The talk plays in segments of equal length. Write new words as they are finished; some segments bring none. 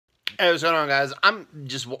Hey, what's going on, guys? I'm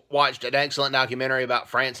just watched an excellent documentary about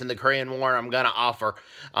France and the Korean War, and I'm going to offer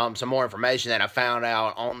some more information that I found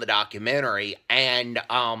out on the documentary. And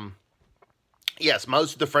yes,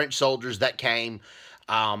 most of the French soldiers that came,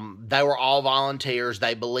 they were all volunteers.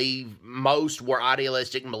 They believe most were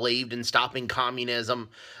idealistic and believed in stopping communism,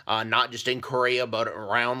 not just in Korea but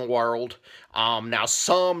around the world. Now,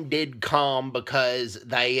 some did come because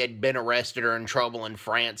they had been arrested or in trouble in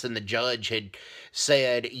France, and the judge had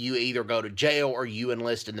said you either go to jail or you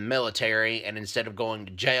enlist in the military. And instead of going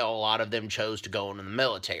to jail, a lot of them chose to go into the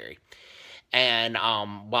military. And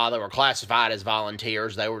while they were classified as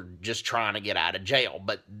volunteers, they were just trying to get out of jail.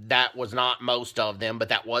 But that was not most of them, but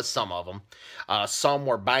that was some of them. Some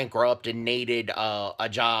were bankrupt and needed a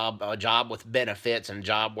job with benefits, and a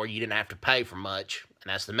job where you didn't have to pay for much,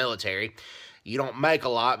 and that's the military. You don't make a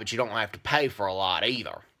lot, but you don't have to pay for a lot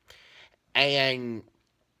either. And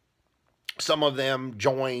some of them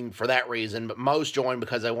joined for that reason, but most joined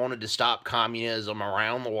because they wanted to stop communism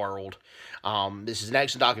around the world. This is an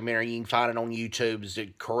excellent documentary. You can find it on YouTube. It's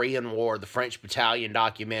the Korean War, the French Battalion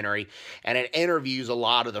documentary, and it interviews a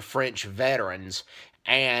lot of the French veterans.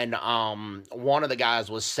 And one of the guys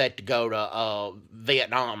was set to go to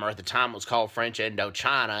Vietnam, or at the time it was called French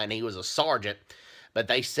Indochina, and he was a sergeant. But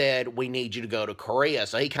they said, we need you to go to Korea.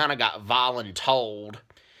 So he kind of got voluntold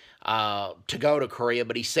to go to Korea,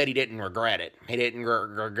 but he said he didn't regret it. He didn't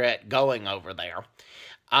regret going over there.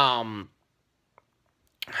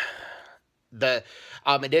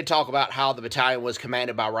 It did talk about how the battalion was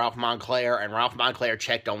commanded by Ralph Montclair, and Ralph Montclair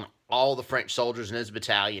checked on all the French soldiers in his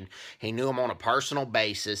battalion. He knew them on a personal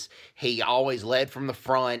basis. He always led from the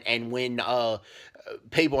front, and when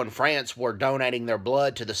people in France were donating their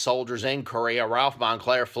blood to the soldiers in Korea, Ralph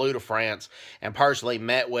Montclair flew to France and personally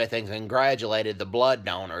met with and congratulated the blood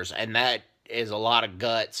donors. And that is a lot of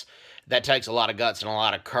guts. That takes a lot of guts and a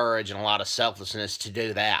lot of courage and a lot of selflessness to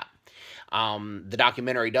do that. The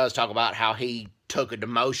documentary does talk about how he took a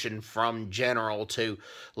demotion from general to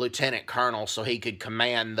lieutenant colonel so he could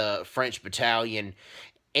command the French battalion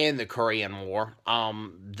in the Korean War.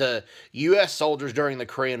 The U.S. soldiers during the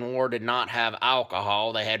Korean War did not have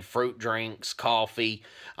alcohol. They had fruit drinks, coffee.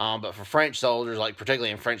 But for French soldiers, like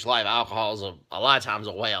particularly in French life, alcohol is a lot of times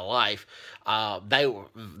a way of life.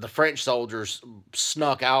 The French soldiers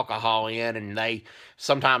snuck alcohol in, and they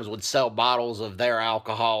sometimes would sell bottles of their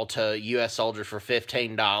alcohol to U.S. soldiers for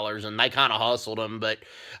 $15, and they kind of hustled them, but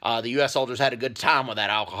the U.S. soldiers had a good time with that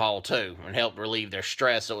alcohol too, and helped relieve their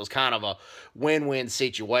stress. So it was kind of a win-win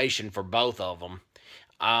situation for both of them.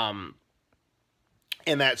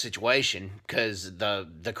 In that situation, because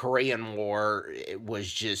the Korean War, it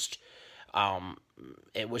was just a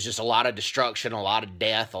lot of destruction, a lot of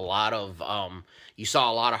death, a lot of you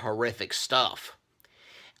saw a lot of horrific stuff.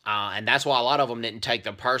 And that's why a lot of them didn't take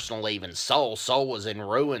their personal leave in Seoul. Seoul was in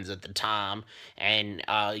ruins at the time, and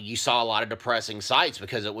you saw a lot of depressing sights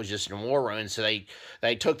because it was just in war ruins. So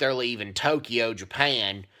they took their leave in Tokyo,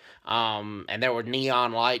 Japan, and there were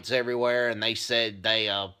neon lights everywhere, and they said they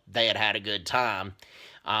had a good time.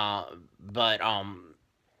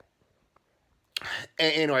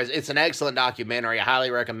 Anyways, it's an excellent documentary. I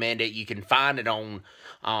highly recommend it. You can find it on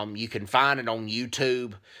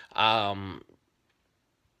YouTube.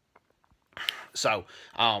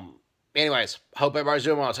 Anyways, hope everybody's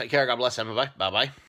doing well. Take care. God bless everybody. Bye-bye.